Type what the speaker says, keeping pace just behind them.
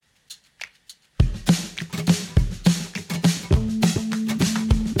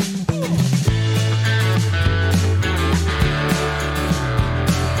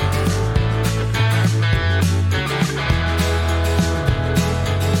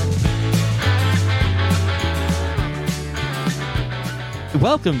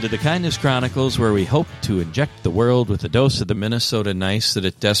Welcome to the Kindness Chronicles, where we hope to inject the world with a dose of the Minnesota nice that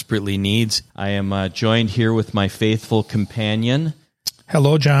it desperately needs. I am joined here with my faithful companion.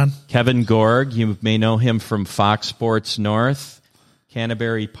 Hello, John. Kevin Gorg. You may know him from Fox Sports North,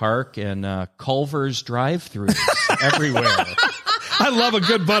 Canterbury Park, and Culver's drive-thrus everywhere. I love a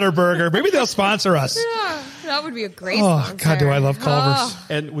good Butterburger. Maybe they'll sponsor us. Yeah, that would be a great Oh, sponsor. God, do I love Culver's. Oh.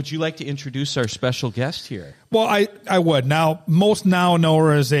 And would you like to introduce our special guest here? Well, I would. Now, most now know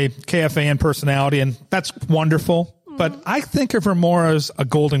her as a KFAN personality, and that's wonderful. But I think of her more as a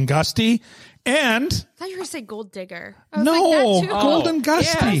Golden Gusty. And I thought you were going to say gold digger. I was no, like, that too? Golden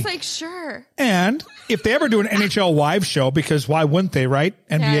Gusty. Yeah, I was like, sure. And if they ever do an NHL Wives show, because why wouldn't they, right?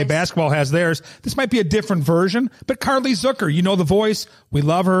 NBA Yes. basketball has theirs. This might be a different version. But Carly Zucker, you know the voice. We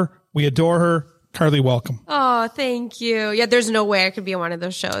love her. We adore her. Carly, welcome. Oh, thank you. Yeah, there's no way I could be on one of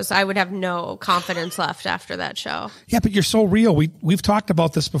those shows. I would have no confidence left after that show. Yeah, but you're so real. We've talked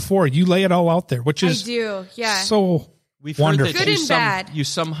about this before. You lay it all out there, which is I do, yeah. so We've wonderful. heard that Good and bad. you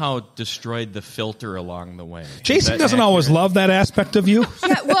somehow destroyed the filter along the way. Jason doesn't always love that aspect of you.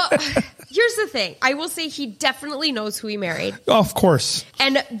 Yeah, well, here's the thing. I will say he definitely knows who he married. Oh, of course.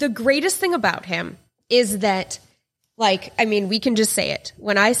 And the greatest thing about him is that, like, I mean, we can just say it.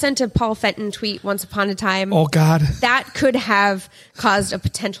 When I sent a Paul Fenton tweet once upon a time, Oh, God. that could have caused a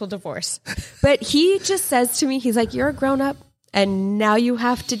potential divorce. But he just says to me, he's like, you're a grown up and now you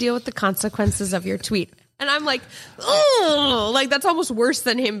have to deal with the consequences of your tweet. And I'm like, oh, like that's almost worse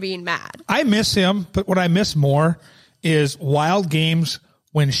than him being mad. I miss him, but what I miss more is Wild Games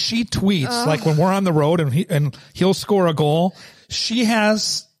when she tweets, like when we're on the road and he'll score a goal. She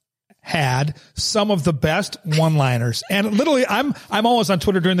has had some of the best one-liners. And literally, I'm always on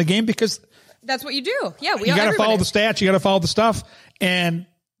Twitter during the game because That's what you do. Yeah, you got to follow the stats. You got to follow the stuff. And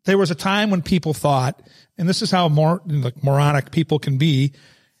there was a time when people thought, and this is how moronic people can be,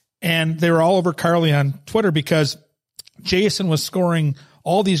 and they were all over Carly on Twitter because Jason was scoring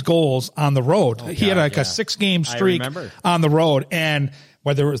all these goals on the road. He had like a 6-game streak on the road. And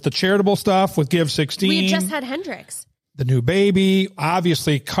whether it was the charitable stuff with Give 16. We had just had Hendricks. The new baby,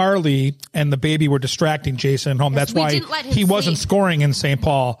 obviously Carly and the baby were distracting Jason at home. Yes, That's why he wasn't scoring in St.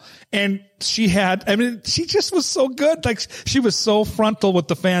 Paul. And she just was so good. Like she was so frontal with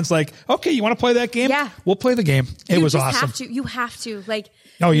the fans. Like, okay, you want to play that game? Yeah. We'll play the game. It was awesome. You have to. Like,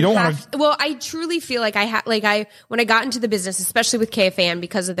 no, you don't want to. Well, I truly feel like when I got into the business, especially with KFAN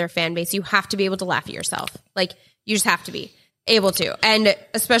because of their fan base, you have to be able to laugh at yourself. Like you just have to be able to. And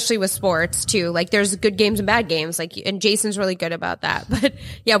especially with sports too, like there's good games and bad games, like, and Jason's really good about that. But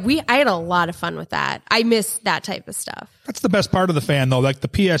yeah, I had a lot of fun with that. I miss that type of stuff. That's the best part of the fan though. Like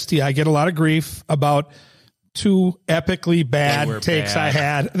the PST, I get a lot of grief about 2 epically bad takes I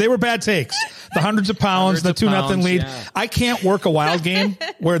had. They were bad takes. The hundreds of pounds, the 2-0 lead. Yeah. I can't work a Wild game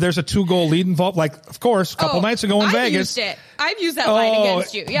where there's a 2-goal lead involved. Like, of course, a couple nights ago in Vegas. I've used that line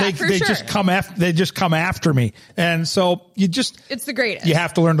against you. Yeah, for sure. They just come after me. And so it's the greatest. You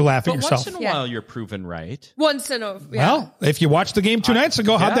have to learn to laugh at yourself. Once in a while, you're proven right. Well, if you watched the game 2 nights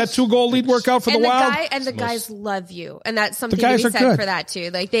ago, how'd that 2-goal lead work out for the Wild? The guys love you. And that's something to be said for that too.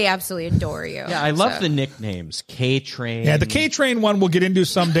 Like they absolutely adore you. Yeah, I love the nicknames. K-Train. Yeah, the K-Train one we'll get into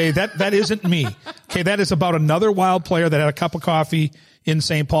someday. That isn't me. Okay, that is about another Wild player that had a cup of coffee in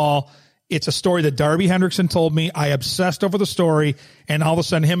St. Paul. It's a story that Darby Hendrickson told me. I obsessed over the story, and all of a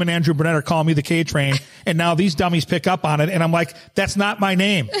sudden him and Andrew Burnett are calling me the K-Train, and now these dummies pick up on it, and I'm like, that's not my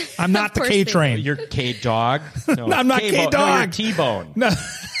name. I'm not the K-Train. You're K-Dog? No, I'm not K-Dog. No, you're T-Bone. No.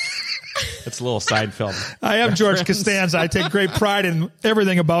 That's a little Seinfeld. I am George Costanza. I take great pride in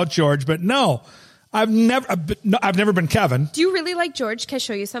everything about George, but no. I've never been Kevin. Do you really like George? Can I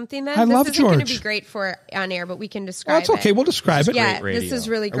show you something then? I love George. This isn't going to be great for on air, but we can describe it. That's okay. We'll describe it. Yeah, this is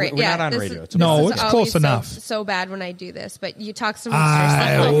really great. We're not on radio. It's close enough. So bad when I do this, but you talk so much.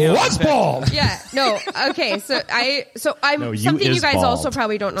 I was bald. Yeah. No. Okay. I'm something you guys also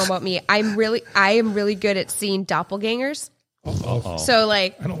probably don't know about me. I am really good at seeing doppelgangers. So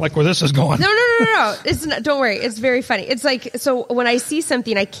like, I don't like where this is going. No. It's not, don't worry. It's very funny. It's like, so when I see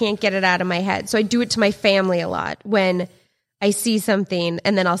something, I can't get it out of my head. So I do it to my family a lot when I see something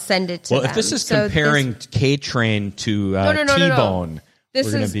and then I'll send it to them. Well, if this is comparing K-Train to T-Bone,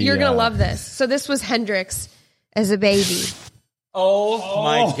 you're going to love this. So this was Hendricks as a baby. Oh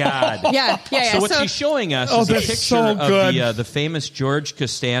my God! Yeah. So what she's showing us is a picture of the famous George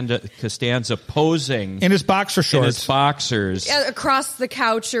Costanza posing in his boxer shorts, in his boxers, across the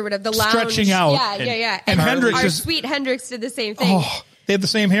couch or whatever, the lounge, stretching out. Yeah. And our sweet Hendricks did the same thing. Oh, they had the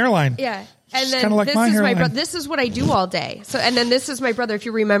same hairline. Yeah, and then like this is my brother. This is what I do all day. So, and then this is my brother. If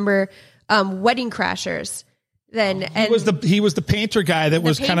you remember, Wedding Crashers. Then He was the painter guy that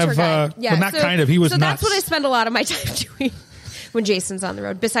was kind of guy. well, not kind of, he was so nuts. that's what I spend a lot of my time doing when Jason's on the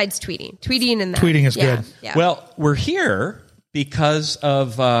road, besides tweeting and that. Tweeting is good. Yeah. Well, we're here because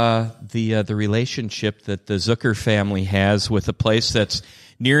of the relationship that the Zucker family has with a place that's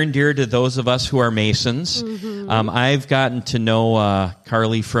near and dear to those of us who are Masons. I've gotten to know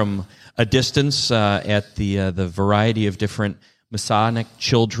Carly from a distance at the variety of different Masonic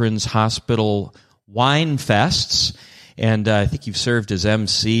Children's Hospital wine fests, and I think you've served as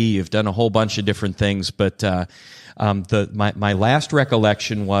MC. You've done a whole bunch of different things, but my last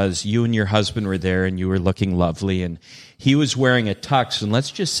recollection was you and your husband were there, and you were looking lovely, and he was wearing a tux, and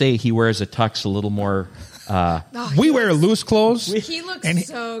let's just say he wears a tux a little more. We wear loose clothes. He looks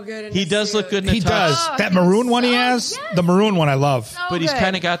so good in He does suit. look good in a tux. He does. That maroon one he has, the maroon one I love. So But he's good.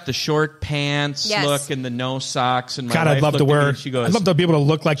 kind of got the short pants Yes. look and the no socks. And my God, wife I'd love to looked at me wear. and she goes, I'd love to be able to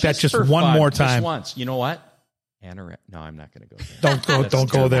look like that just for one fun, more just time. once. You know what? No, I'm not going to go there.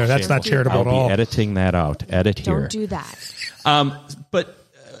 Don't go there. That's not charitable I'll at all. be editing that out. Edit here. Don't do that. But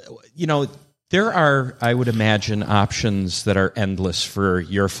there are, I would imagine, options that are endless for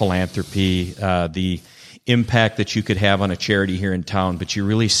your philanthropy, the impact that you could have on a charity here in town, but you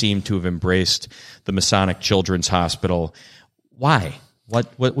really seem to have embraced the Masonic Children's Hospital. Why?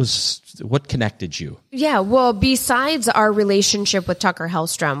 What connected you? Yeah, well, besides our relationship with Tucker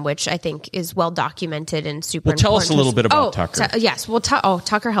Hellstrom, which I think is well documented and super Well, tell us important. a little bit about Tucker. Yes, well,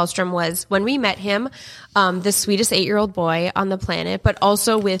 Tucker Hellstrom was, when we met him, the sweetest 8-year-old boy on the planet, but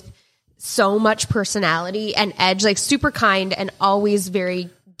also with so much personality and edge, like super kind and always very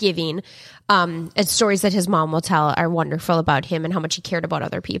giving. And stories that his mom will tell are wonderful about him and how much he cared about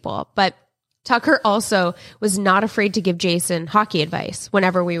other people. But Tucker also was not afraid to give Jason hockey advice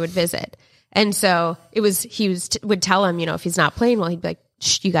whenever we would visit. And so would tell him, if he's not playing well, he'd be like,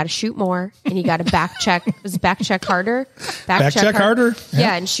 you got to shoot more and you got to back check harder. Back check harder?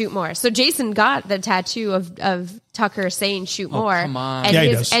 Yeah, and shoot more. So Jason got the tattoo of Tucker saying shoot more. Come on. And Yeah,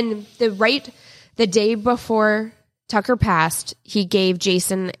 he does. and the day before Tucker passed, he gave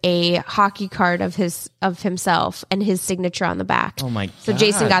Jason a hockey card of himself and his signature on the back. Oh my God. So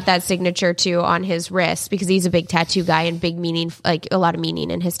Jason got that signature too on his wrist because he's a big tattoo guy and big meaning, like a lot of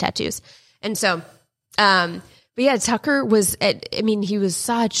meaning in his tattoos. And so, but yeah, Tucker was, he was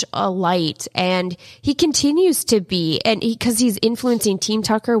such a light, and he continues to be, and because he's influencing Team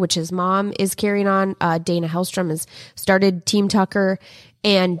Tucker, which his mom is carrying on. Dana Hellstrom has started Team Tucker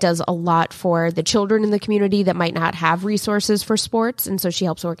and does a lot for the children in the community that might not have resources for sports. And so she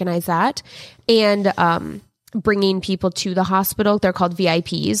helps organize that. And, bringing people to the hospital. They're called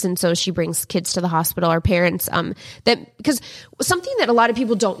VIPs. And so she brings kids to the hospital or parents, because something that a lot of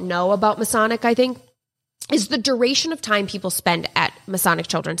people don't know about Masonic, I think, is the duration of time people spend at Masonic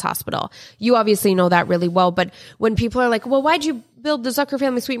Children's Hospital. You obviously know that really well, but when people are like, well, why'd you build the Zucker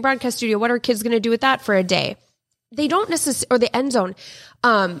Family Suite and Broadcast Studio? What are kids going to do with that for a day? They don't necessarily, or the end zone.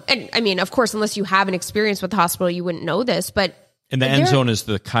 And of course, unless you have an experience with the hospital, you wouldn't know this, but And the end zone is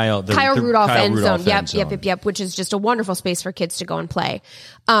the Kyle Rudolph end zone. Rudolph Yep. Which is just a wonderful space for kids to go and play.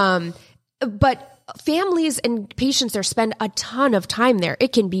 But families and patients there spend a ton of time there.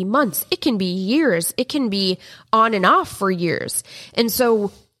 It can be months. It can be years. It can be on and off for years. And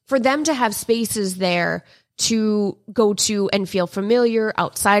so for them to have spaces there to go to and feel familiar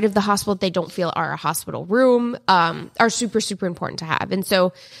outside of the hospital, they don't feel are a hospital room, are super, super important to have. And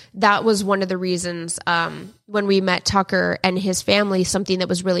so that was one of the reasons when we met Tucker and his family, something that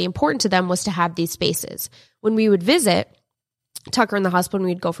was really important to them was to have these spaces. When we would visit Tucker in the hospital and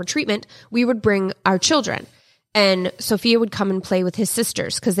we'd go for treatment, we would bring our children. And Sophia would come and play with his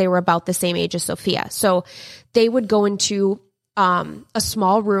sisters because they were about the same age as Sophia. So they would go into a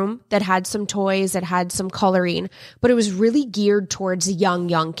small room that had some toys, that had some coloring, but it was really geared towards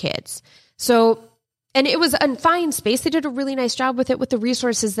young kids. So, and it was a fine space. They did a really nice job with it, with the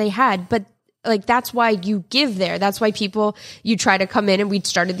resources they had, but like, that's why you give there. That's why you try to come in, and we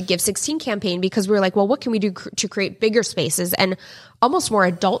started the Give 16 campaign because we were like, well, what can we do to create bigger spaces and almost more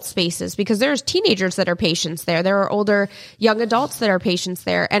adult spaces? Because there's teenagers that are patients there. There are older young adults that are patients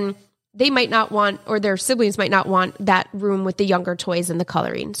there, and they might not want, or their siblings might not want that room with the younger toys and the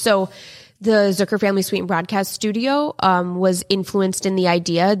coloring. So the Zucker Family Suite and Broadcast Studio was influenced in the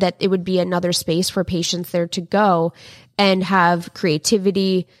idea that it would be another space for patients there to go and have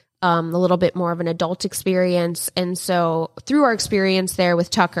creativity, a little bit more of an adult experience. And so through our experience there with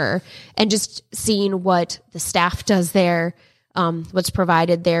Tucker and just seeing what the staff does there, what's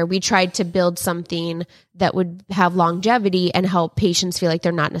provided there, we tried to build something that would have longevity and help patients feel like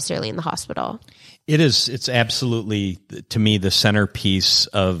they're not necessarily in the hospital. It's absolutely, to me, the centerpiece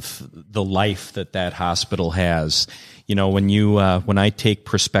of the life that hospital has. You know, when I take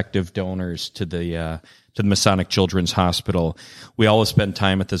prospective donors to the Masonic Children's Hospital, we always spend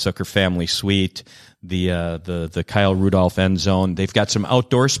time at the Zucker family suite, the Kyle Rudolph end zone. They've got some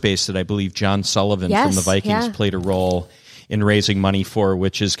outdoor space that I believe John Sullivan from the Vikings played a role in raising money for,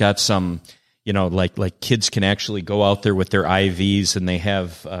 which has got some, you know, like kids can actually go out there with their IVs, and they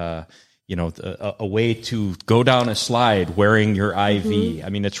have, a way to go down a slide wearing your IV. I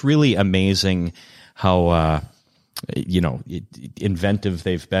mean, it's really amazing how, inventive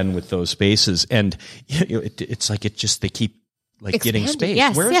they've been with those spaces. And it's like they keep getting space.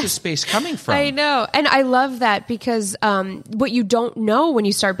 Yes, Where's the space coming from? I know. And I love that because what you don't know when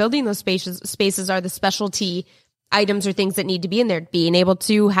you start building those spaces are the specialty items or things that need to be in there. Being able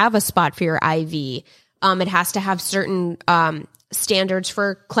to have a spot for your IV. It has to have certain standards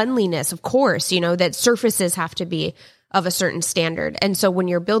for cleanliness, of course, that surfaces have to be of a certain standard. And so when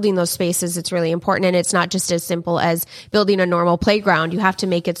you're building those spaces, it's really important. And it's not just as simple as building a normal playground. You have to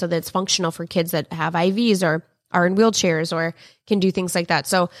make it so that it's functional for kids that have IVs or are in wheelchairs or can do things like that.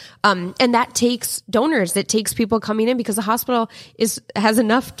 So, and that takes donors, that takes people coming in, because the hospital has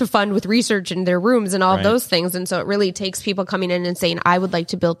enough to fund with research in their rooms and all of those things. And so it really takes people coming in and saying, I would like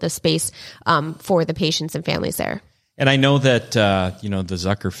to build this space for the patients and families there. And I know that, the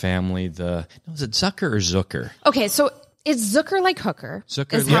Zucker family, is it Zucker or Zucker? Okay, so it's Zucker like hooker.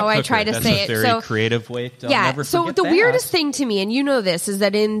 Zucker is how I hooker. try to That's say a it. Very so creative way. So the weirdest thing to me, and you know this, is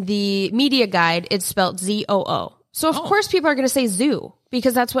that in the media guide, it's spelled ZOO. So of course people are going to say zoo,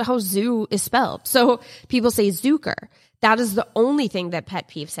 because that's how zoo is spelled. So people say Zucker. That is the only thing that pet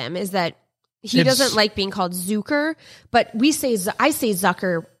peeves him, is that he doesn't like being called Zucker, but I say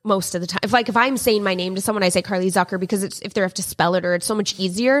Zucker most of the time. If I'm saying my name to someone, I say Carly Zucker, because if they have to spell it, or it's so much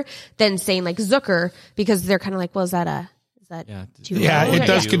easier than saying like Zucker, because they're kind of like, well, is that too long? It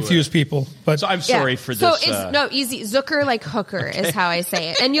does confuse people, but so I'm sorry for this. So it's easy. Zucker like hooker is how I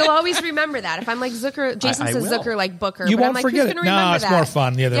say it. And you'll always remember that. If I'm like Zucker, Jason says Zucker like Booker. You but won't I'm like, forget who's it. gonna remember No, it's that? more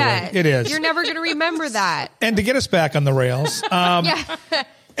fun the other way. It is. You're never going to remember that. And to get us back on the rails,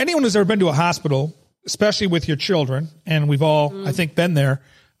 anyone who's ever been to a hospital, especially with your children, and we've all, I think, been there,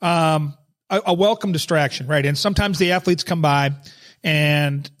 a welcome distraction, right? And sometimes the athletes come by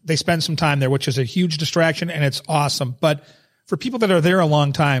and they spend some time there, which is a huge distraction, and it's awesome. But for people that are there a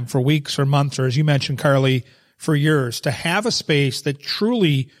long time, for weeks or months, or as you mentioned, Carly, for years, to have a space that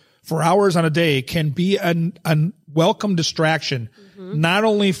truly, for hours on a day, can be a welcome distraction, not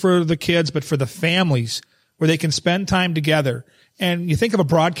only for the kids, but for the families, where they can spend time together. And you think of a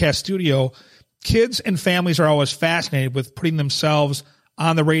broadcast studio, kids and families are always fascinated with putting themselves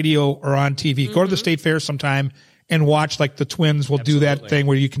on the radio or on TV. Go to the state fair sometime and watch, like the Twins will do that thing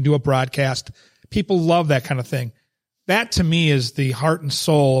where you can do a broadcast. People love that kind of thing. That to me is the heart and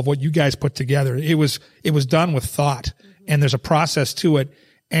soul of what you guys put together. It was done with thought, and there's a process to it.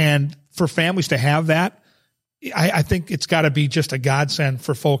 And for families to have that, I think it's got to be just a godsend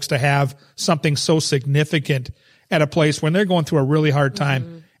for folks to have something so significant at a place when they're going through a really hard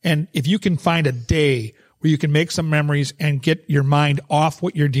time. And if you can find a day where you can make some memories and get your mind off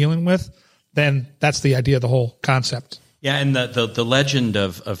what you're dealing with, then that's the idea of the whole concept. Yeah, and the legend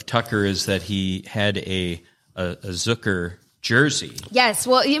of Tucker is that he had a Zucker jersey. Yes,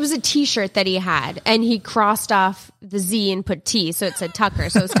 well, it was a T-shirt that he had, and he crossed off the Z and put T, so it said Tucker.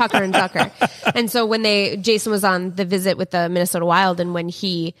 So it's Tucker and Zucker. And so when Jason was on the visit with the Minnesota Wild, and when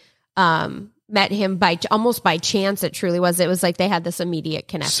he met him almost by chance, it truly was. It was like they had this immediate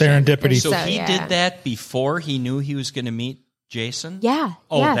connection. Serendipity. So he did that before he knew he was going to meet Jason? Yeah.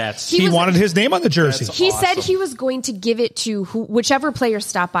 Oh, yeah. He wanted his name on the jersey. He said he was going to give it to whichever player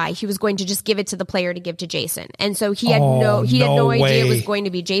stopped by. He was going to just give it to the player to give to Jason. And so he had no idea it was going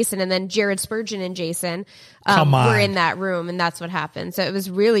to be Jason. And then Jared Spurgeon and Jason were in that room, and that's what happened. So it was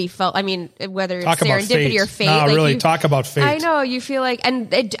really whether it's serendipity or fate. No, really, talk about fate. I know, you feel like,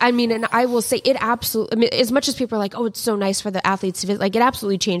 and I will say it absolutely, as much as people are like, oh, it's so nice for the athletes to visit, like, it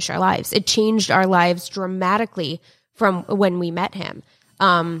absolutely changed our lives. It changed our lives dramatically from when we met him.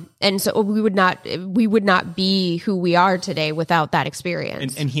 And so we would not be who we are today without that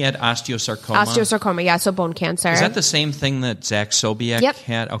experience. And he had osteosarcoma? Osteosarcoma, yeah, so bone cancer. Is that the same thing that Zach Sobiek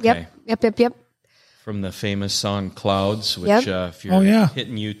had? Okay. Yep. From the famous song Clouds, which if you're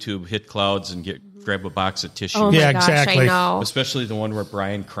hitting YouTube, hit Clouds and grab a box of tissue. Oh my gosh, exactly. I know. Especially the one where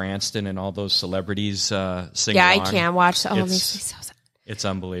Bryan Cranston and all those celebrities sing Yeah, along. I can't watch. Oh, it makes me so sad. It's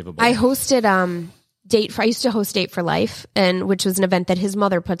unbelievable. I hosted I used to host Date for Life, which was an event that his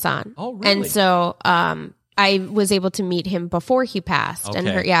mother puts on. Oh, really? And so I was able to meet him before he passed,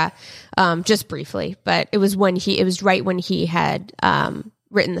 Okay. and just briefly, but it was right when he had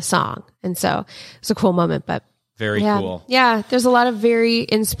written the song, and so it was a cool moment. But Very cool. Yeah, there's a lot of very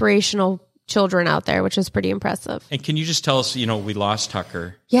inspirational children out there, which is pretty impressive. And can you just tell us, we lost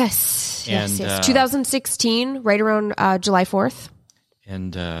Tucker, Yes, And, yes. 2016, right around July 4th.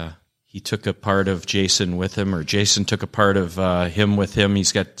 and he took a part of Jason with him, or Jason took a part of him with him.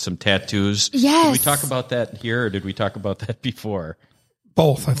 He's got some tattoos. Yes. Did we talk about that here, or did we talk about that before?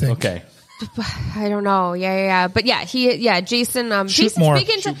 Both, I think. Okay. I don't know. Yeah. But Jason, Jason's more.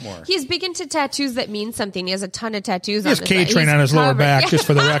 he's big into tattoos that mean something. He has a ton of tattoos He has on his K-Train he's on his lower covered. back, Yeah. just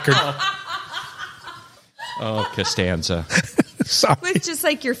for the record. Oh, Costanza. Sorry. With just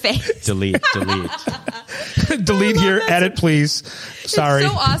like your face. Delete. Delete here. Edit, please. Sorry.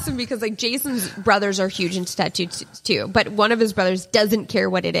 It's so awesome because like Jason's brothers are huge into tattoos too, but one of his brothers doesn't care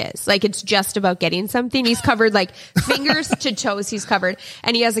what it is. Like it's just about getting something. He's covered like fingers to toes. He's covered,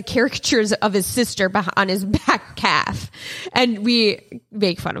 and he has a caricature of his sister on his back calf, and we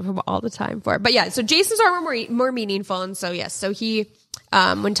make fun of him all the time for it. But yeah, so Jason's are more meaningful, and so yes, so he.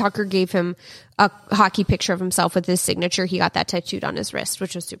 When Tucker gave him a hockey picture of himself with his signature, he got that tattooed on his wrist,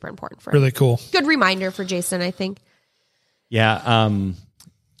 which was super important for him. Really cool. Good reminder for Jason, I think. Yeah.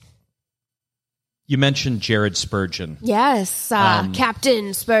 You mentioned Jared Spurgeon. Yes,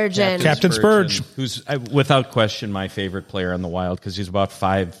 Captain Spurgeon. Captain Spurge. Who's without question my favorite player on the Wild because he's about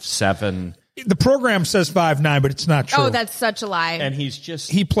 5'7". The program says 5'9", but it's not true. Oh, that's such a lie. And he's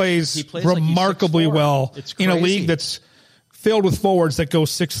just he plays like he's remarkably 6'4". well It's in a crazy. league that's filled with forwards that go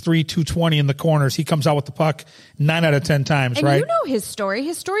 6'3", 220 in the corners. He comes out with the puck 9 out of 10 times, and right? you know his story.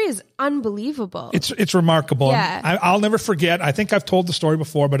 His story is unbelievable. It's remarkable. Yeah. I'll never forget. I think I've told the story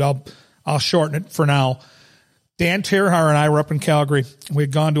before, but I'll shorten it for now. Dan Terhar and I were up in Calgary. We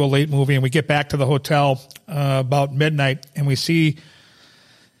had gone to a late movie, and we get back to the hotel about midnight, and we see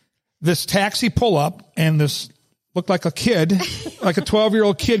this taxi pull up, and this looked like a kid, like a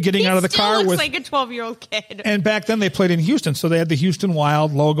 12-year-old kid getting out of the car looks with. like a 12-year-old kid. And back then they played in Houston, so they had the Houston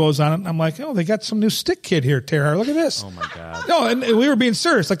Wild logos on it. And I'm like, oh, they got some new stick kid here, Terhar. Look at this. Oh my God. No, and we were being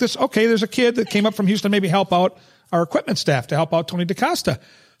serious. Like this, okay, there's a kid that came up from Houston, maybe help out our equipment staff to help out Tony DaCosta.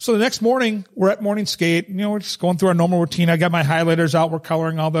 So the next morning, we're at morning skate. We're just going through our normal routine. I got my highlighters out. We're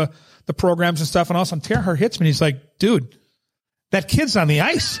coloring all the programs and stuff. And all of a sudden, Terhar hits me. And he's like, dude, that kid's on the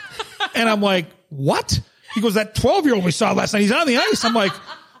ice. And I'm like, what? He goes, that 12-year-old we saw last night, he's on the ice. I'm like,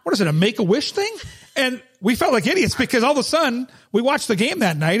 what is it, a Make-A-Wish thing? And we felt like idiots because all of a sudden, we watched the game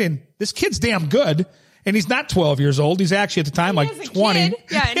that night, and this kid's damn good. And he's not 12 years old. He's actually at the time like 20. Kid.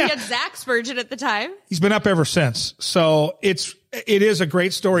 Yeah, and he had Zach Spurgeon at the time. He's been up ever since. So it is a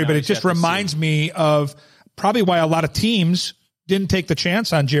great story, but it just reminds me of probably why a lot of teams didn't take the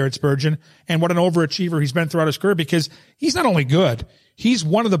chance on Jared Spurgeon and what an overachiever he's been throughout his career because he's not only good, he's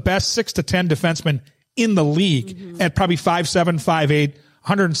one of the best 6 to 10 defensemen in the league at probably 5'7", 5'8",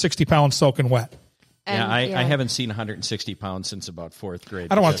 160 pounds soaking wet. Yeah, I haven't seen 160 pounds since about 4th grade.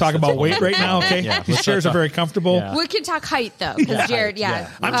 I don't want to talk about weight right now, okay? Yeah, These chairs are very comfortable. Yeah. We can talk height though, because Jared,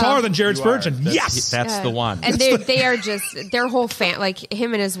 I'm taller than Jared Spurgeon. Yes! That's the one. and they are just their whole like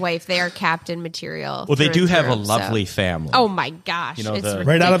him and his wife. They are captain material. Well, they through do and have a through, lovely so. family. Oh my gosh! You know, it's the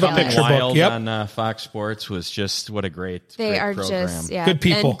right out of a ridiculous. picture book. Wild Yep. on Fox Sports was just what a great They are program. just Good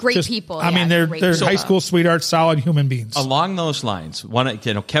people. and great Just- people. I mean, yeah, they're great high people. school sweethearts, solid human beings. Along those lines,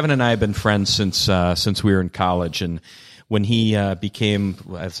 Kevin and I have been friends since we were in college, and when he became,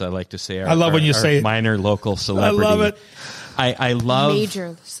 as I like to say, I love when you our say it. minor local celebrity. I love it. I love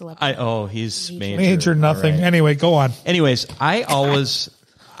Major celebrity. He's Major nothing. All right. Anyway, go on. Anyways,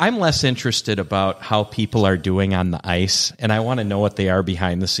 I'm less interested about how people are doing on the ice, and I want to know what they are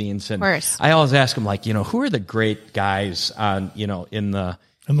behind the scenes. And Of course. I always ask them, like, who are the great guys on, in the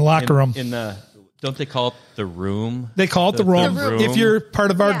locker room. in the, don't they call it the room? They call it the room. The room. If you're part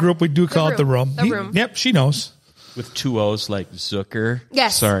of our Yeah. group, we do call it the room. The room. Yep, she knows. With 2 O's like Zucker.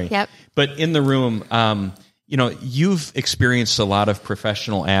 Yes. Sorry. Yep. But in the room, you've experienced a lot of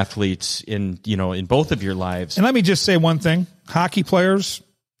professional athletes in both of your lives. And let me just say one thing. Hockey players,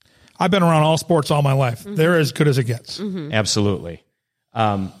 I've been around all sports all my life. Mm-hmm. They're as good as it gets. Absolutely.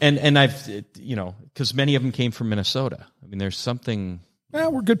 And I've, because many of them came from Minnesota. I mean, there's something. Yeah,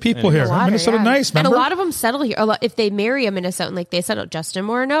 we're good people here. Water, Minnesota yeah. nice, And remember? a lot of them settle here. If they marry a Minnesotan, like they settle, Justin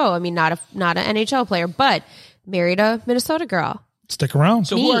Morneau. I mean, not an NHL player, but married a Minnesota girl. Stick around.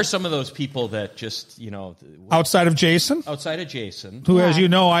 So who are some of those people that just, Outside of Jason, outside of Jason, who, as you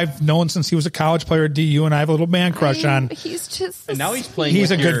know, I've known since he was a college player at DU, and I have a little man crush on. He's just. and now he's playing. He's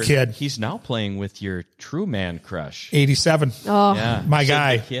with a good kid. He's now playing with your true man crush. 87. Oh, Yeah, My so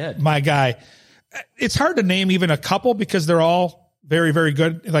guy. the kid. My guy. it's hard to name even a couple because they're all very, very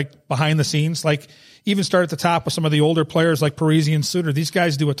good, like behind the scenes. Like even start at the top with some of the older players like Parisi and Suter. These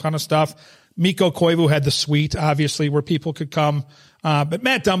guys do a ton of stuff. Mikko Koivu had the suite, obviously, where people could come. But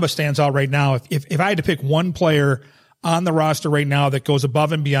Matt Dumba stands out right now. If I had to pick one player on the roster right now that goes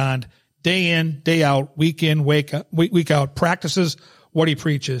above and beyond, day in, day out, week in, week out, practices what he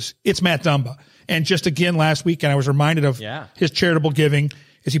preaches, it's Matt Dumba. And just again, last weekend, I was reminded of his charitable giving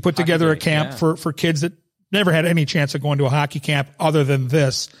as he put together a camp for kids that never had any chance of going to a hockey camp other than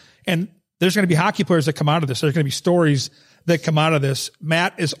this. And there's going to be hockey players that come out of this. There's going to be stories that come out of this.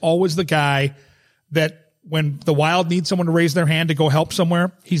 Matt is always the guy that when the Wild needs someone to raise their hand to go help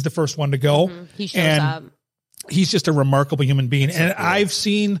somewhere, he's the first one to go. Mm-hmm. He shows up. He's just a remarkable human being. And I've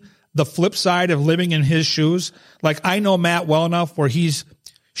seen the flip side of living in his shoes. Like I know Matt well enough where he's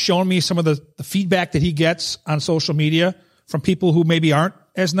shown me some of the feedback that he gets on social media from people who maybe aren't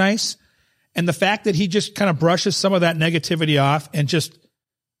as nice. And the fact that he just kind of brushes some of that negativity off and just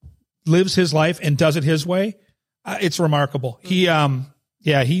lives his life and does it his way. It's remarkable. We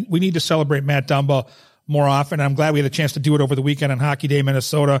need to celebrate Matt Dumba more often. I'm glad we had a chance to do it over the weekend on Hockey Day,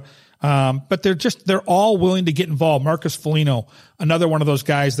 Minnesota. But they're all willing to get involved. Marcus Foligno, another one of those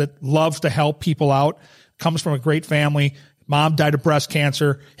guys that loves to help people out, comes from a great family. Mom died of breast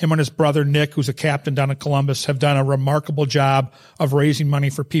cancer. Him and his brother, Nick, who's a captain down in Columbus, have done a remarkable job of raising money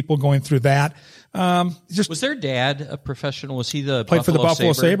for people going through that. Was their dad a professional? Was he played for the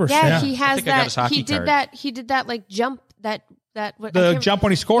Buffalo Sabres? Yeah, he has that. He did that like jump the jump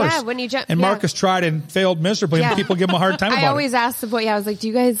when he scores. Yeah, when you jump. And Marcus tried and failed miserably, and people give him a hard time about it. I always ask the boy, I was like, do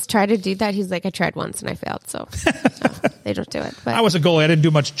you guys try to do that? He's like, I tried once and I failed, so they don't do it. But I was a goalie. I didn't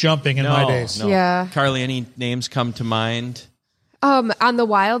do much jumping in my days. No. Yeah. Carly, any names come to mind? On the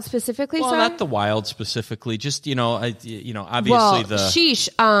Wild specifically? Well, sorry? not the Wild specifically. Just, obviously sheesh.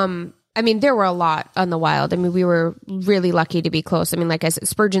 I mean, there were a lot on the Wild. I mean, we were really lucky to be close. I mean, like I said,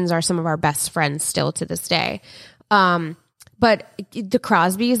 Spurgeons are some of our best friends still to this day. But the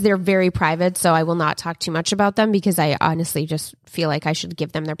Crosbys, they're very private, so I will not talk too much about them because I honestly just feel like I should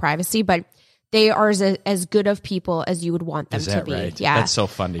give them their privacy. But they are as good of people as you would want them to be. Right? Yeah, that's so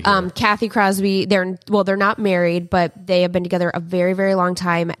fun to hear. Kathy Crosby, they're not married, but they have been together a very, very long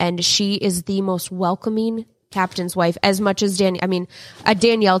time, and she is the most welcoming captain's wife. As much as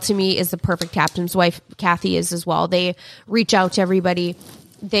Danielle to me is the perfect captain's wife. Kathy is as well. They reach out to everybody.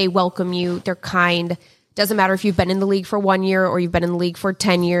 They welcome you. They're kind. Doesn't matter if you've been in the league for 1 year or you've been in the league for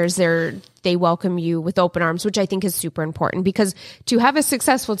 10 years, they welcome you with open arms, which I think is super important because to have a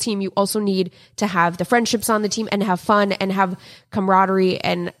successful team, you also need to have the friendships on the team and have fun and have camaraderie.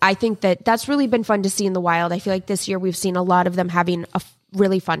 And I think that's really been fun to see in the Wild. I feel like this year we've seen a lot of them having a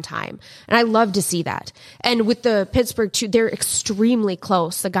really fun time. And I love to see that. And with the Pittsburgh too, they're extremely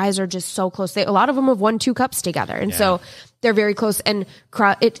close. The guys are just so close. A lot of them have won 2 cups together. And so they're very close. And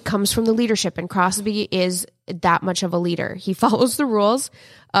it comes from the leadership. And Crosby is that much of a leader. He follows the rules.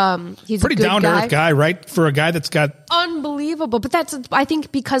 He's pretty down to earth guy, right? For a guy that's got unbelievable. But I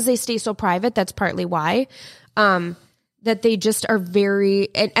think because they stay so private, that's partly why. That they just are very,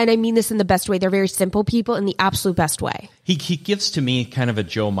 and I mean this in the best way, they're very simple people in the absolute best way. He gives to me kind of a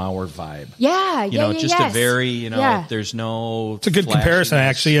Joe Mauer vibe. Yeah, a very, there's no. It's a good comparison,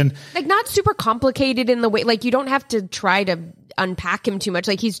 actually. And like not super complicated in the way, like you don't have to try to unpack him too much.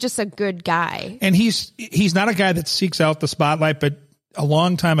 Like he's just a good guy. And he's not a guy that seeks out the spotlight, but a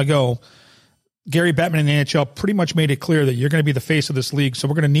long time ago, Gary Bettman in the NHL pretty much made it clear that you're going to be the face of this league. So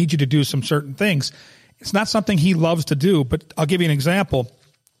we're going to need you to do some certain things. It's not something he loves to do, but I'll give you an example.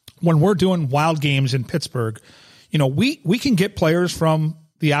 When we're doing Wild games in Pittsburgh, we can get players from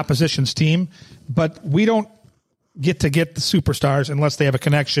the opposition's team, but we don't get the superstars unless they have a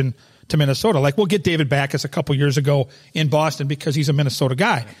connection to Minnesota. Like we'll get David Backes a couple years ago in Boston because he's a Minnesota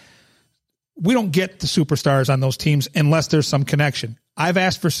guy. We don't get the superstars on those teams unless there's some connection. I've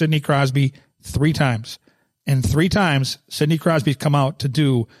asked for Sidney Crosby 3 times, and 3 times Sidney Crosby's come out to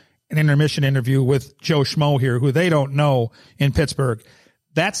do an intermission interview with Joe Schmo here, who they don't know in Pittsburgh.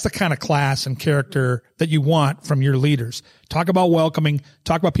 That's the kind of class and character that you want from your leaders. Talk about welcoming,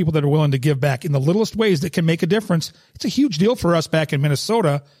 talk about people that are willing to give back in the littlest ways that can make a difference. It's a huge deal for us back in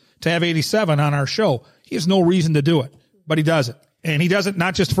Minnesota to have 87 on our show. He has no reason to do it, but he does it. And he does it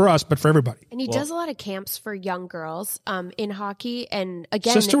not just for us, but for everybody. And he does a lot of camps for young girls in hockey. And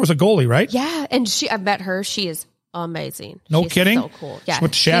again, sister was a goalie, right? Yeah. And I've met her. She is amazing. No She's kidding? So cool. Yeah.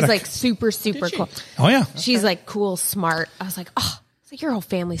 She's like super, super cool. Oh, yeah. She's like cool, smart. I was like, it's like your whole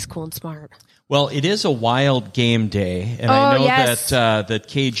family's cool and smart. Well, it is a Wild game day, and I know that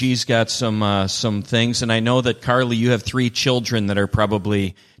KG's got some things, and I know that Carly, you have 3 children that are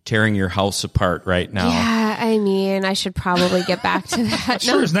probably tearing your house apart right now. Yeah, I mean, I should probably get back to that.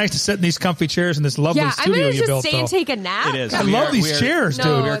 Sure, it's nice to sit in these comfy chairs in this lovely studio you built. I'm going to just stay and take a nap. It is. I love these chairs,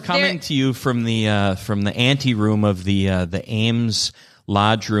 dude. We're coming to you from the ante room of the Ames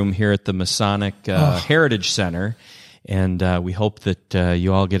Lodge room here at the Masonic Heritage Center. And we hope that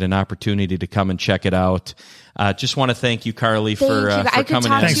you all get an opportunity to come and check it out. Just want to thank you, Carly, for coming in. I could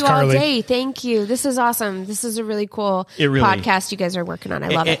talk Thanks, to you Carly. all day. Thank you. This is awesome. This is a really cool podcast you guys are working on. I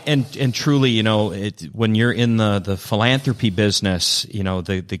love it. And truly, when you're in the philanthropy business,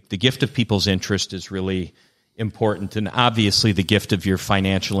 the gift of people's interest is really important. And obviously the gift of your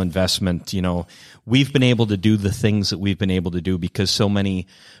financial investment. We've been able to do the things that we've been able to do because so many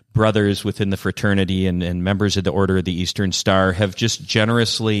brothers within the fraternity and members of the Order of the Eastern Star have just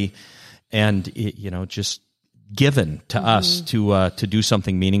generously and, just given to us to do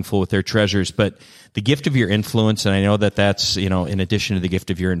something meaningful with their treasures. But the gift of your influence, and I know that that's, in addition to the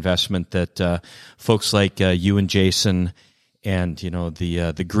gift of your investment, that folks like you and Jason and,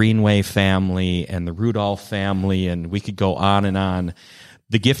 the Greenway family and the Rudolph family, and we could go on and on.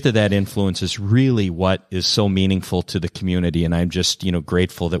 The gift of that influence is really what is so meaningful to the community. And I'm just,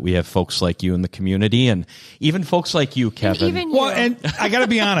 grateful that we have folks like you in the community and even folks like you, Kevin. And even you. Well, and I got to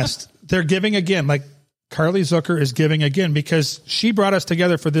be honest, they're giving again. Like Carly Zucker is giving again because she brought us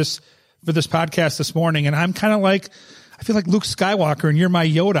together for this podcast this morning. And I'm kind of like, I feel like Luke Skywalker and you're my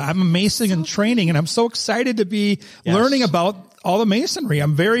Yoda. I'm a Mason in training and I'm so excited to be learning about all the Masonry.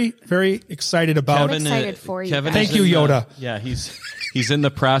 I'm very, very excited about it. I'm excited for you. Kevin, thank you, Yoda. He's in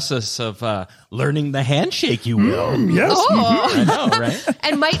the process of learning the handshake, you will. Yes. I know, right?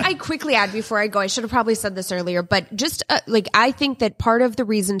 And might I quickly add before I go, I should have probably said this earlier, but just I think that part of the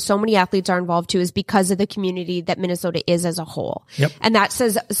reason so many athletes are involved too is because of the community that Minnesota is as a whole. Yep. And that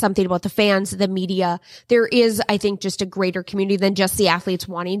says something about the fans, the media. There is, I think, just a greater community than just the athletes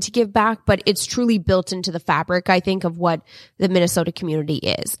wanting to give back, but it's truly built into the fabric, I think, of what the Minnesota community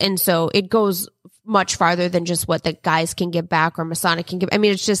is. And so it goes much farther than just what the guys can give back or Masonic can give. I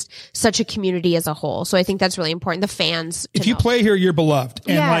mean, it's just such a community as a whole. So I think that's really important. The fans. If you play here, you're beloved.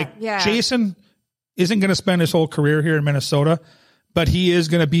 And Jason isn't going to spend his whole career here in Minnesota, but he is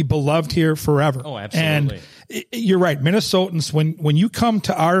going to be beloved here forever. Oh, absolutely. And you're right. Minnesotans, when you come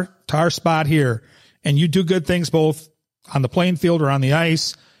to our spot here and you do good things both on the playing field or on the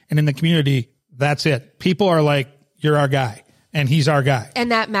ice and in the community, that's it. People are like, you're our guy. And he's our guy.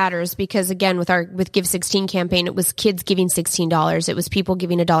 And that matters because again, with Give 16 campaign, it was kids giving $16. It was people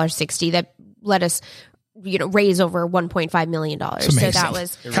giving $1.60 that let us, raise over $1.5 million. So that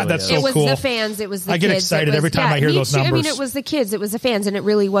was, God, that's so it cool. was the fans. It was the kids. I get excited every time I hear those numbers. I mean, it was the kids, it was the fans, and it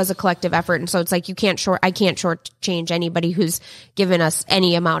really was a collective effort. And so it's like, I can't shortchange anybody who's given us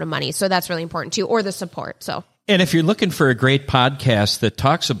any amount of money. So that's really important too, or the support. So. And if you're looking for a great podcast that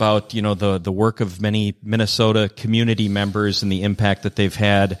talks about, the work of many Minnesota community members and the impact that they've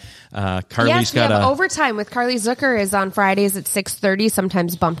had, Carly's got Overtime with Carly Zucker is on Fridays at 6:30,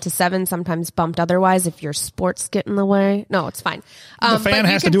 sometimes bumped to 7, sometimes bumped otherwise if your sports get in the way. No, it's fine. The fan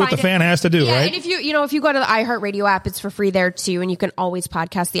has to do what the fan has to do, right? And if you go to the iHeartRadio app, it's for free there too, and you can always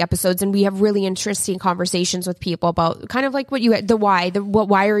podcast the episodes. And we have really interesting conversations with people about kind of like what you had,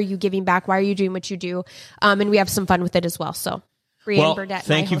 why are you giving back? Why are you doing what you do? And we have some fun with it as well. So, Brienne Burdett.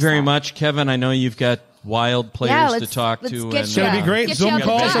 Thank you very much, Kevin. I know you've got wild players to talk to. It's going to be great. Zoom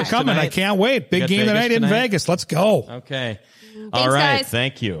calls are coming. I can't wait. Big game tonight in Vegas. Let's go. Okay. Thanks, all right. guys.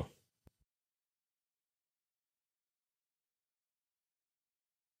 Thank you.